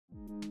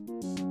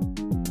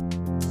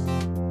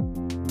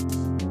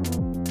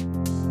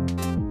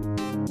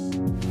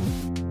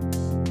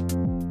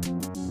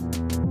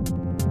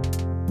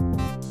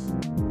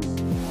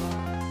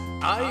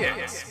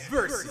IX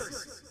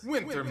versus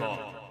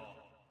WintherMaw.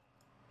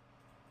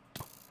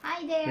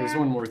 Hi there. There's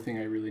one more thing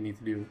I really need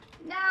to do.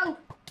 No.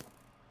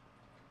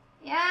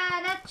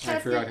 Yeah, that chest I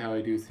forgot how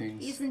I do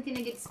things. isn't in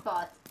a good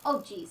spot.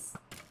 Oh, jeez.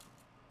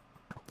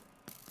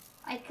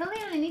 I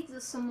clearly need to do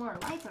some more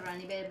light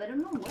around a bit, but I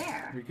don't know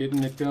where. We're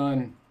getting it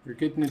done. We're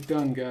getting it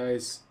done,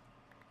 guys.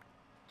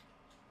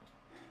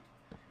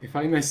 If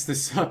I mess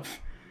this up...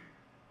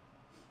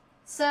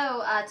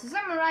 So, to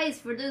summarize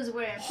for those who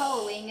weren't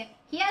following,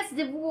 he has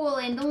the wool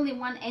and only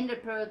one ender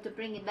pearl to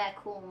bring it back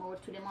home or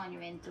to the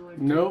monument or...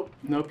 Nope,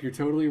 you're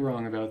totally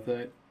wrong about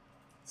that.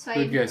 So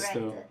Good I guess, correct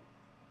though. it.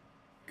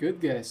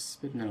 Good guess,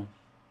 but no.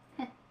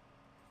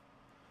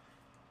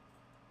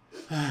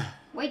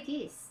 Wait,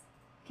 this.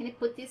 Can I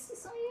put this to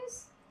some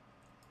use?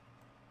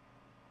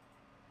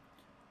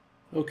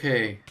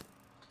 Okay.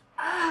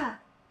 Ah!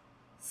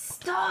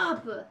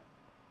 Stop!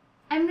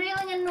 I'm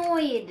really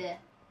annoyed.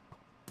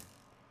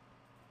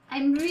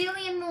 I'm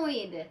really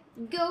annoyed.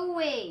 Go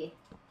away.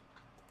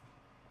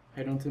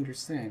 I don't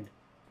understand.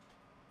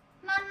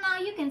 No,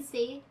 no, you can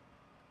stay.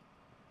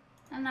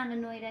 I'm not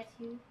annoyed at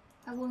you.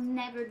 I will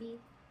never be.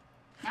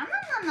 Nom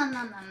nom nom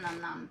nom nom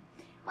nom nom.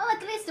 Well,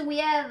 at least we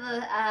have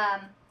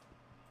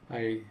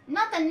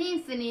not an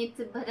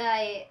infinite, but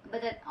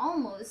an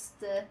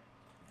almost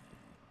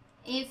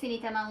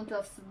infinite amount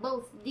of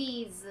both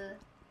these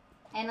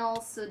and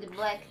also the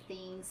black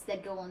things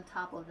that go on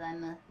top of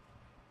them.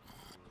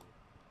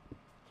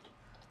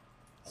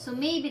 So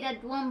maybe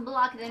that one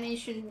block that I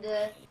mentioned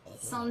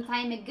some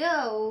time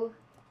ago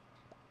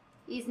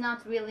is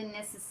not really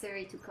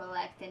necessary to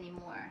collect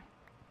anymore.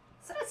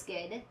 So that's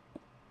good.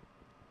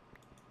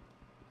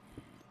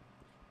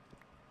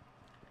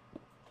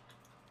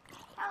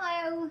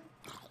 Hello!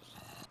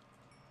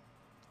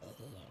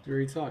 Who are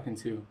you talking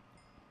to?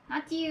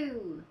 Not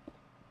you!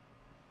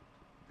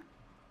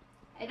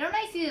 I don't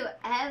know if you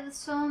have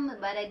some,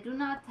 but I do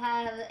not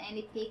have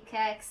any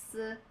pickaxe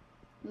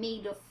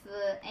made of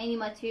any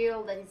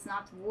material that is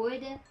not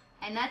wood,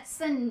 and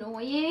that's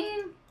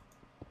annoying.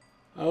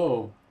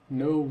 Oh,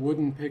 no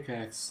wooden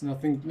pickaxe.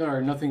 Nothing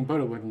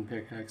but a wooden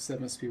pickaxe.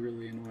 That must be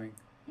really annoying.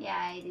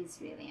 Yeah, it is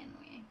really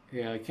annoying.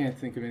 Yeah, I can't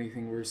think of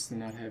anything worse than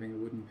not having a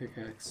wooden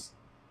pickaxe.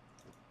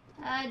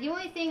 The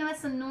only thing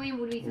less annoying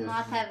would be to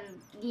not have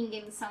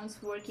in-game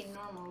sounds working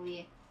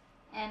normally.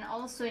 And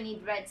also I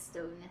need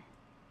redstone.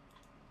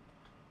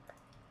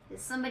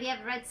 Does somebody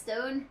have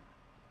redstone?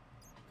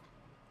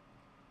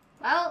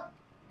 Well,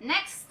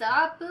 next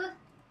stop, the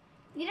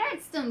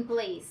redstone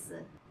place.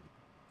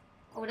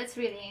 Oh, that's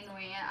really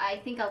annoying. I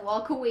think I'll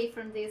walk away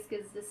from this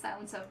because the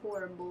sounds are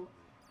horrible.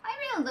 I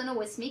really don't know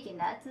what's making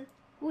that.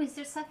 Oh, is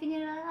there something in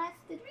the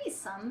left? There is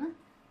some.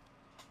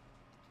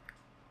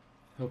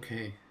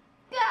 Okay.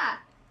 Yeah!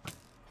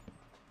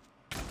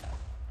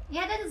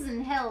 Yeah, that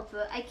doesn't help.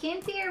 I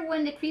can't hear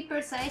when the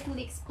creepers are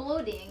actually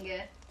exploding.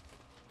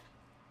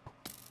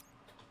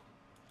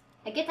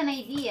 I get an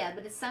idea,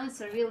 but the sounds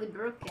are really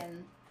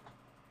broken.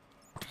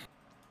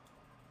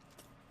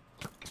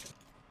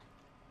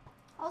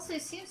 Also,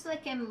 it seems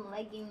like I'm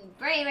lagging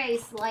very, very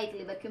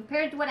slightly, but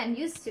compared to what I'm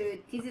used to,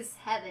 this is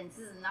heaven, this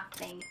is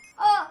nothing.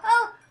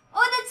 Oh,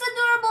 that's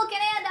adorable!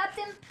 Can I adopt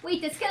him?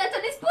 Wait, the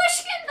skeleton is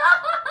pushkin! No!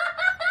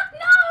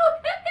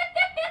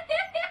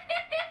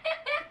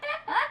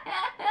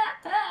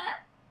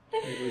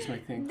 Wait, where's my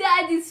thing?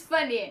 That is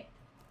funny.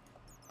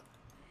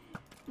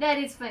 That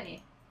is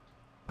funny.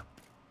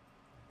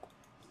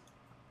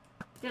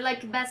 They're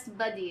like best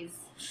buddies.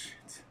 Oh,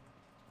 shit.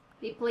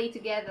 They play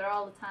together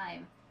all the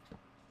time.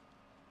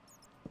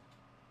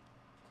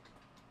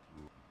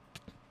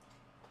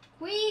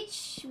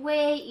 Which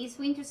way is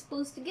Winther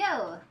supposed to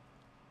go?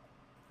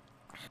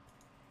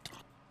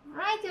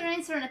 Write your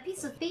answer on a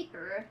piece of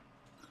paper.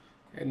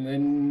 And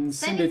then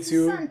Send it to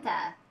to...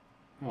 Santa.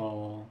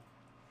 Oh.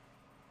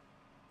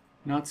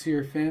 Not to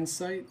your fan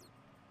site?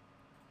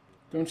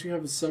 Don't you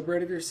have a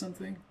subreddit or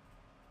something?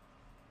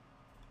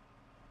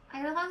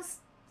 I lost.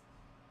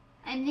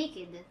 I'm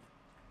naked.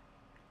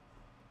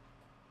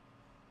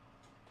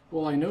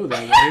 Well, I know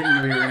that. I didn't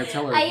know you were going to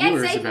tell our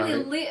viewers about I it.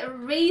 accidentally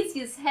raised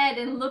his head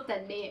and looked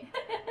at me.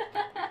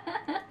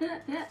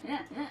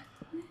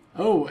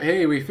 Oh,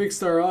 hey, we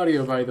fixed our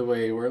audio, by the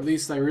way, or at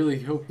least I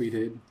really hope we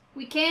did.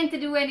 We can't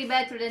do any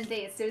better than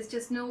this. There's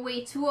just no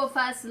way two of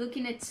us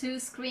looking at two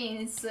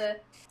screens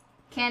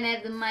can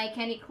have the mic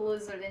any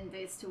closer than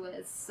this to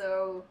us,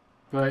 so...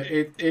 But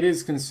it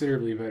is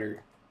considerably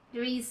better.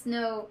 There is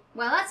no...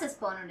 Well, that's a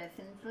spawner,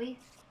 definitely.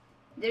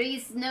 There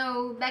is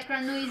no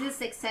background noises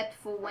except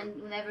for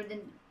whenever the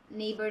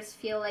neighbors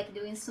feel like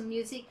doing some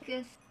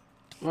music.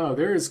 Wow,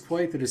 there is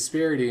quite the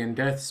disparity in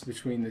deaths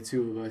between the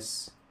two of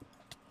us.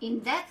 In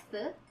depth?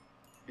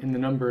 In the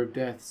number of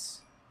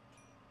deaths.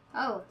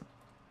 Oh.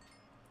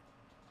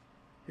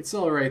 It's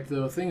alright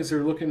though, things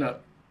are looking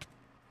up.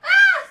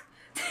 Ah!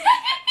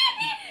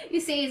 You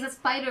say is a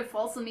spider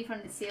falls on me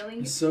from the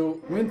ceiling? So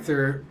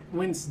Winther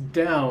went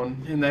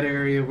down in that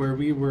area where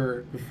we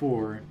were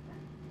before,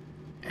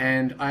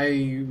 and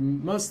I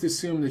must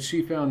assume that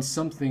she found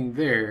something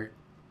there,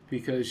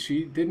 because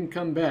she didn't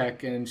come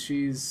back, and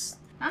she's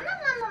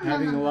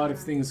having a lot of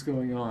things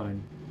going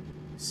on.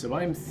 So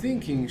I'm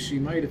thinking she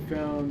might have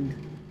found...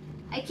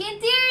 I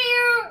can't hear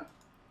you!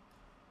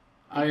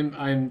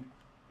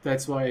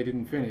 That's why I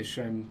didn't finish.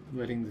 I'm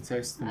letting the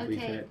text complete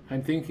Okay. that.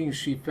 I'm thinking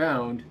she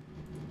found...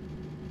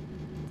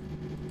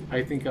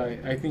 I think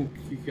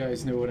you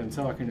guys know what I'm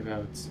talking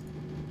about.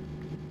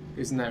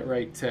 Isn't that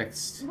right,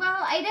 text?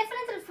 Well, I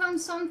definitely found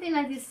something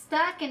that is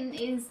stuck and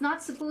is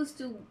not supposed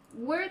to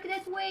work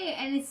that way,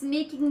 and it's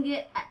making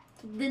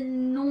the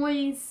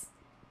noise,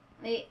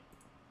 the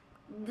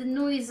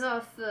noise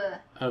of.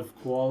 Of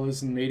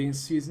koalas in mating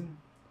season?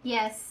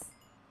 Yes.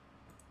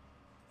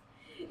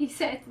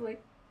 Exactly.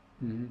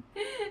 Mm-hmm.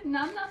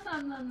 Nom nom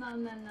nom nom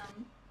nom nom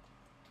nom.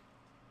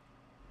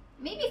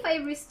 Maybe if I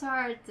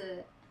restart.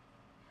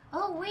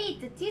 Oh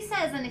wait, this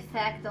has an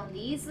effect on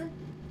these.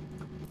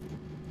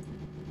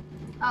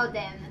 Oh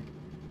then.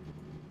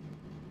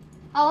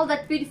 All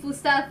that beautiful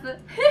stuff.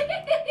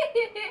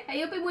 I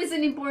hope it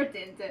wasn't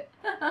important.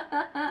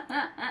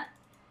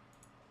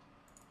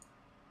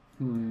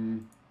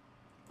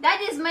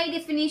 That is my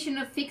definition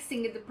of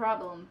fixing the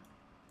problem.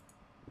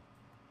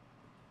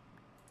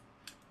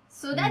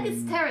 So that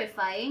is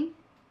terrifying.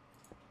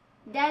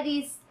 That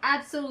is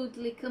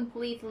absolutely,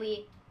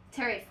 completely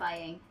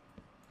terrifying.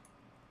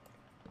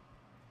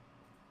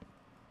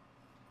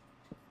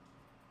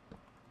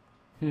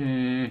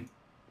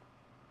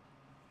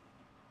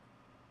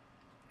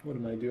 What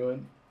am I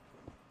doing?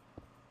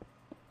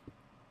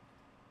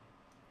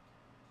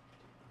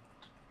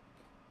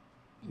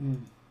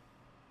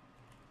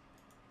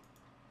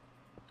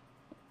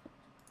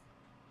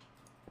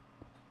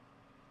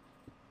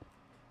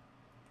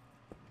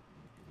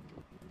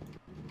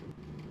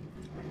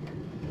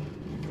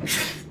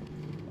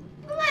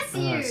 Bless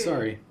you!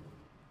 Sorry.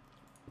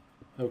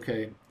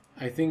 Okay,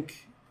 I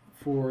think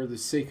for the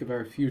sake of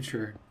our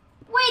future,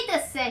 Wait a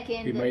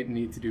second. we might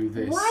need to do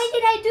this. Why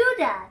did I do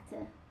that?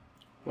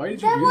 Why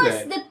did you That do was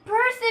that? the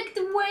perfect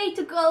way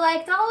to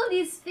collect all of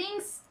these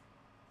things.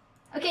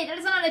 Okay,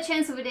 there's another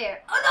chance over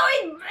there. Oh no,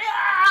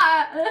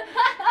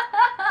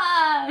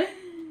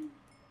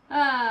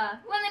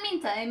 well, in the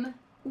meantime.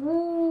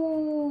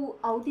 Ooh,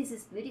 oh, this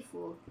is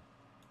beautiful.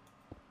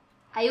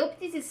 I hope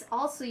this is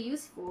also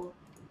useful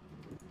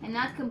and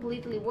not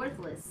completely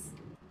worthless.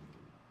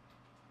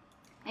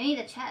 I need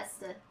a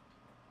chest.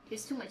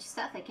 There's too much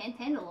stuff. I can't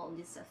handle all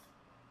this stuff.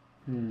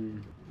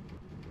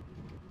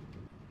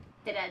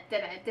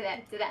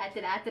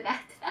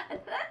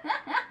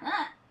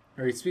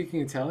 Are you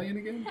speaking Italian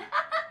again?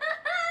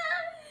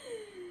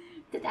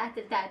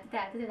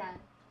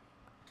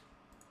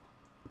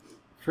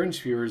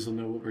 French viewers will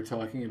know what we're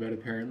talking about,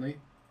 apparently.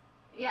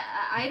 Yeah,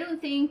 I don't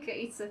think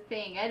it's a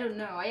thing. I don't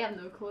know. I have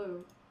no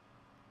clue.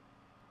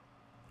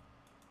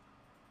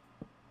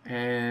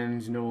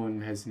 And no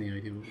one has any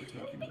idea what we're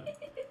talking about.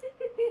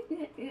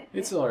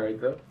 It's alright,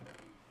 though.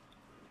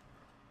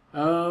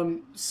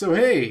 So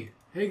hey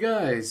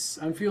guys,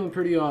 I'm feeling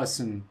pretty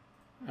awesome.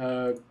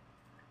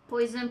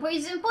 Poison,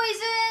 poison,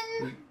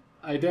 poison!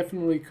 I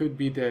definitely could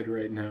be dead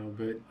right now,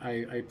 but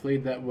I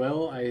played that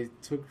well. I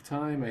took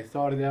time, I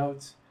thought it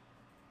out.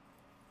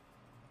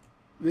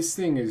 This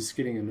thing is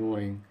getting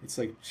annoying. It's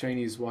like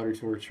Chinese water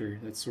torture,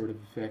 that sort of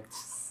effect.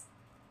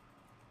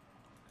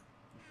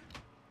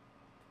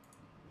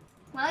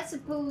 Well, I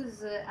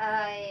suppose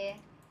I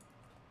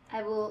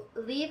will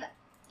leave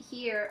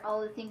here all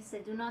the things I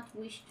do not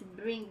wish to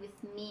bring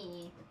with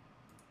me.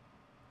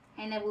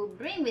 And I will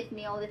bring with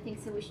me all the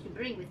things I wish to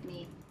bring with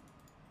me.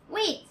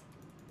 Wait!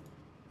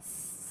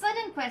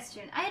 Sudden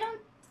question. I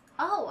don't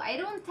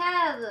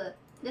have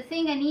the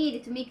thing I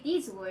need to make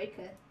these work.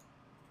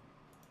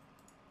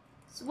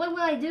 So what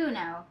will I do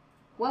now?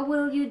 What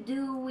will you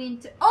do,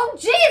 Winther? Oh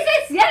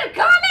Jesus! They're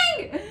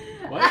coming!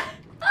 What?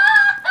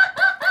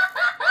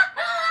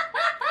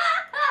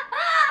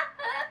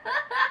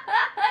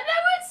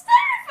 That was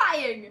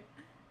terrifying!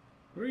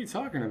 What are you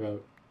talking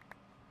about?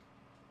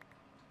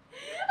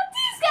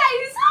 These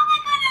guys! Oh my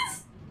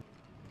goodness!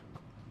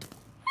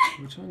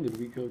 Which one did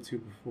we go to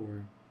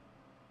before?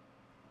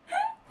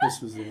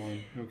 This was the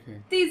one. Okay.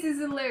 This is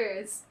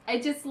hilarious. I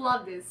just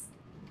love this.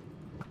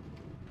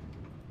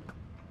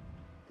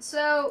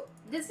 So,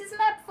 does this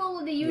map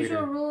follow the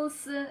usual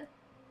rules?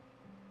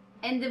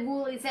 And the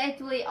wool is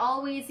actually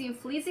always in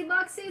fleecy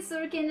boxes,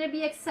 or can there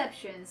be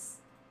exceptions?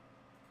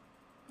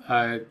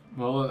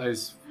 Well,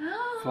 as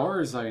far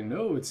as I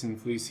know, it's in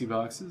fleecy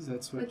boxes.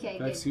 That's what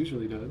Vechs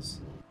usually does.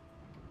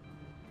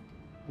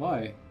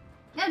 Why?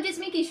 No, just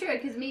making sure,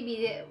 because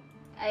maybe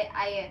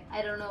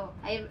I don't know.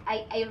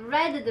 I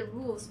read the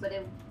rules, but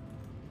it...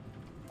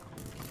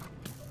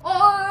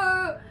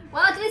 Oh!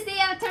 Well, at least they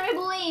have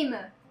terrible aim!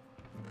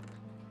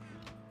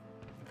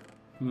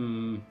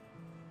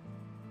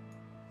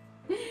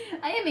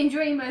 I am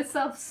enjoying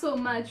myself so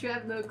much, you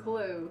have no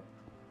clue.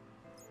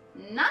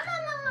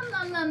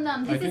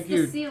 Nom. This is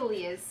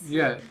Caecilius.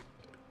 Yeah,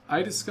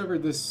 I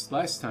discovered this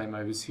last time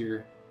I was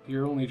here.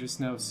 You're only just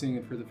now seeing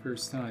it for the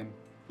first time.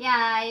 Yeah,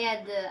 I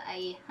had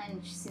a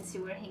hunch since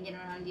you were hanging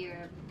around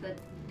here, but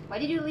why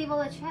did you leave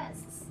all the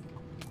chests?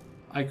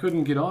 I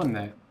couldn't get on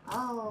that.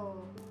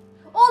 Oh.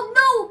 Oh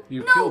no!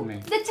 You no! killed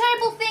me. The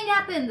terrible thing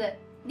happened!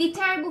 The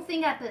terrible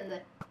thing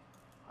happened.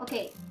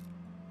 Okay.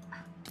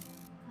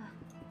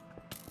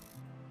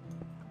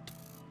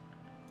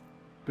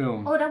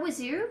 Boom. Oh, that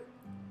was you?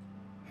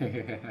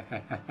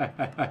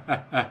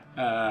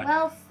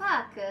 Well,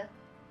 fuck.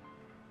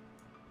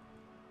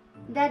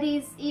 That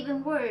is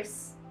even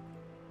worse.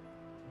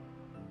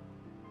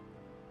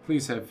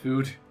 Please have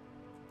food.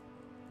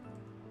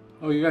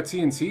 Oh, you got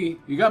TNT.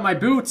 You got my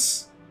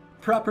boots!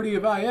 Property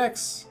of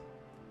IX.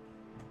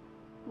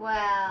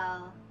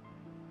 Well...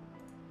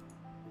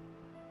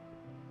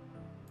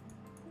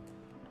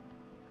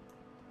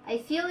 I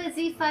feel as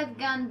if I've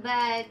gone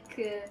back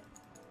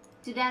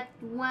to that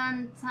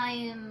one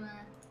time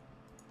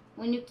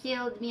when you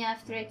killed me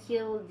after I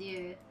killed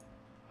you.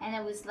 And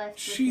I was left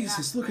with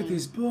Jesus, look at nothing.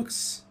 these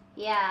books.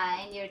 Yeah,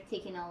 and you're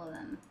taking all of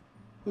them.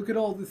 Look at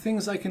all the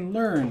things I can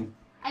learn.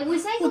 I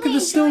was actually Look at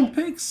the stone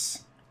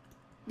picks.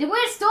 They were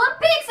stone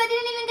picks! I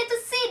didn't even get to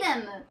see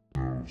them!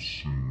 Now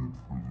see it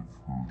for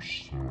the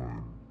first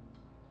time.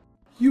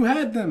 You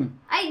had them.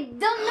 I don't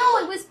know,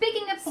 I was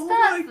picking up stuff! Oh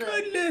my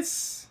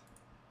goodness.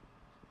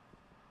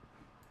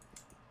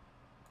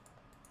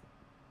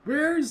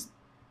 Where's...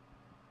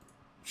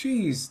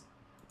 Jeez.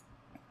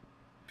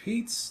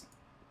 Pete's?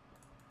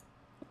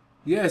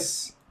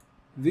 Yes.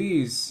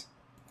 These.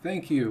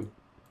 Thank you.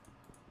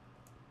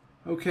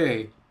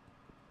 Okay.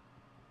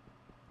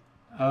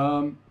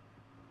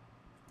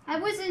 I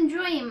was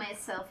enjoying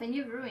myself and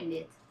you ruined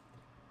it.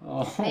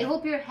 Oh. I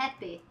hope you're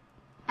happy.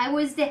 I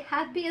was the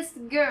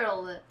happiest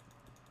girl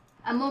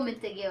a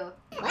moment ago.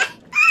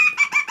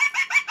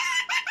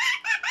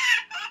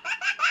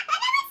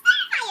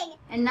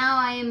 And now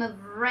I am a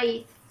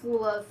wraith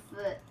full of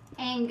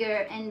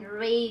anger and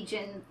rage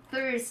and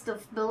thirst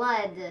of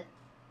blood.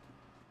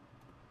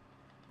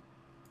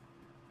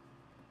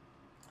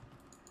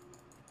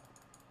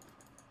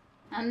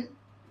 And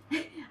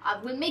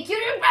I will make you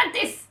regret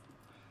this!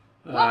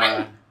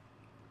 Woman!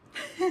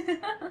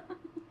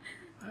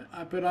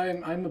 But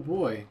I'm a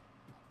boy.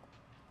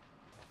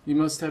 You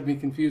must have me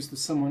confused with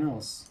someone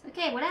else.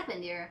 Okay, what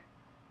happened here?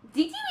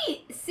 Did you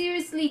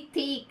seriously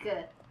take...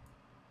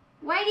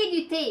 Why did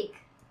you take?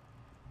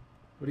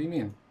 What do you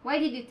mean? Why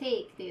did you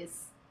take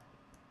this?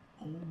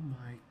 Oh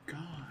my god.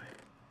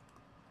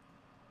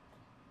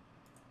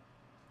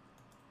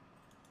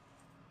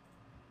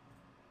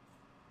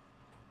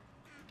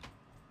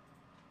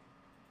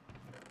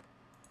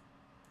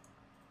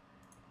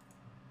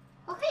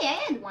 Oh hey, I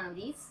had one of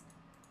these.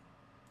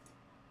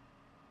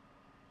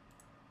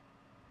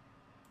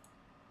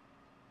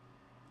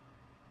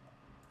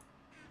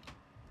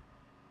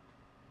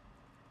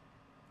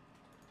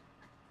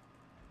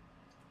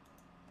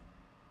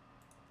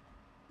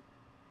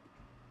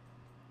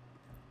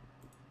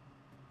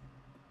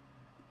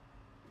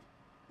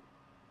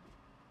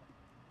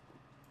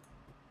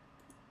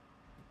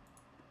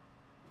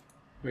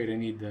 Wait, I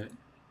need that.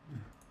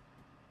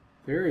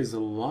 There is a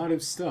lot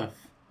of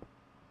stuff.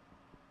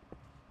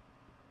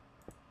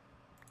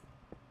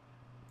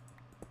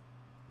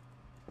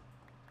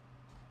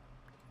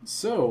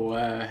 So,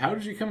 how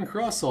did you come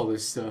across all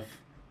this stuff?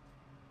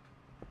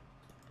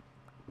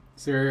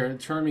 Is there a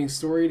charming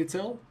story to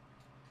tell?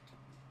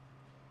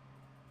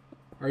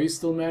 Are you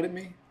still mad at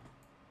me?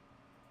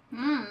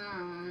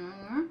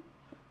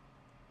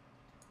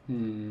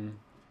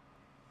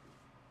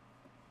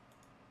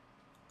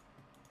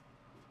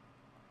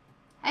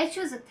 I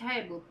chose a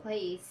terrible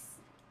place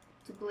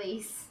to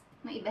place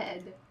my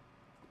bed.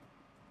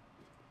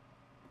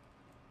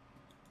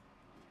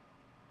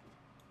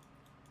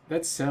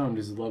 That sound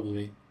is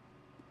lovely.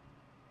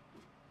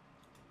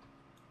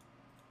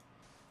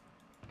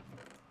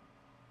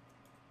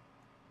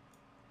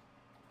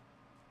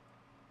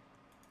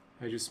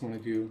 I just want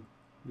to do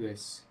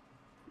this.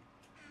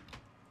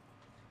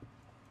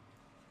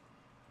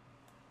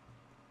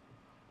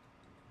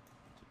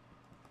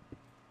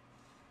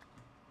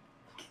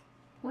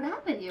 What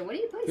happened here? What are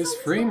you putting? This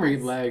frame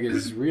rate lag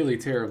is really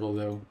terrible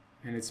though,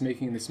 and it's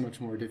making this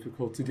much more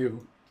difficult to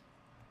do.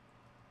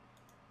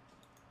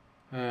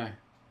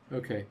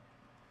 Okay.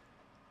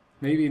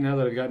 Maybe now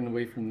that I've gotten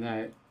away from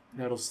that,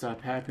 that'll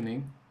stop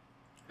happening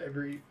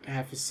every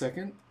half a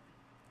second.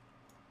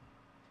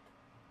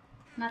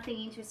 Nothing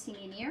interesting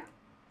in here.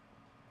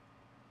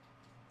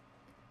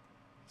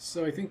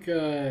 So I think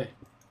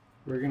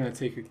we're gonna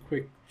take a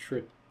quick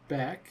trip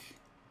back.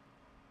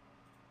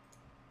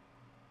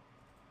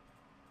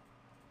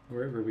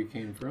 Wherever we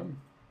came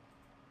from.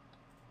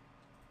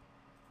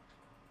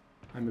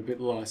 I'm a bit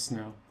lost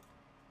now.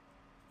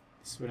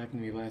 This is what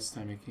happened to me last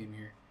time I came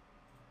here.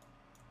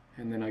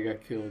 And then I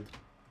got killed.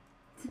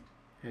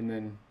 And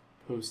then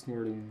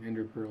post-mortem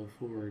Ender Pearl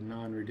for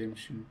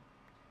non-redemption.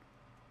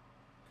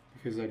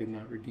 Because I did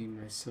not redeem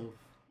myself.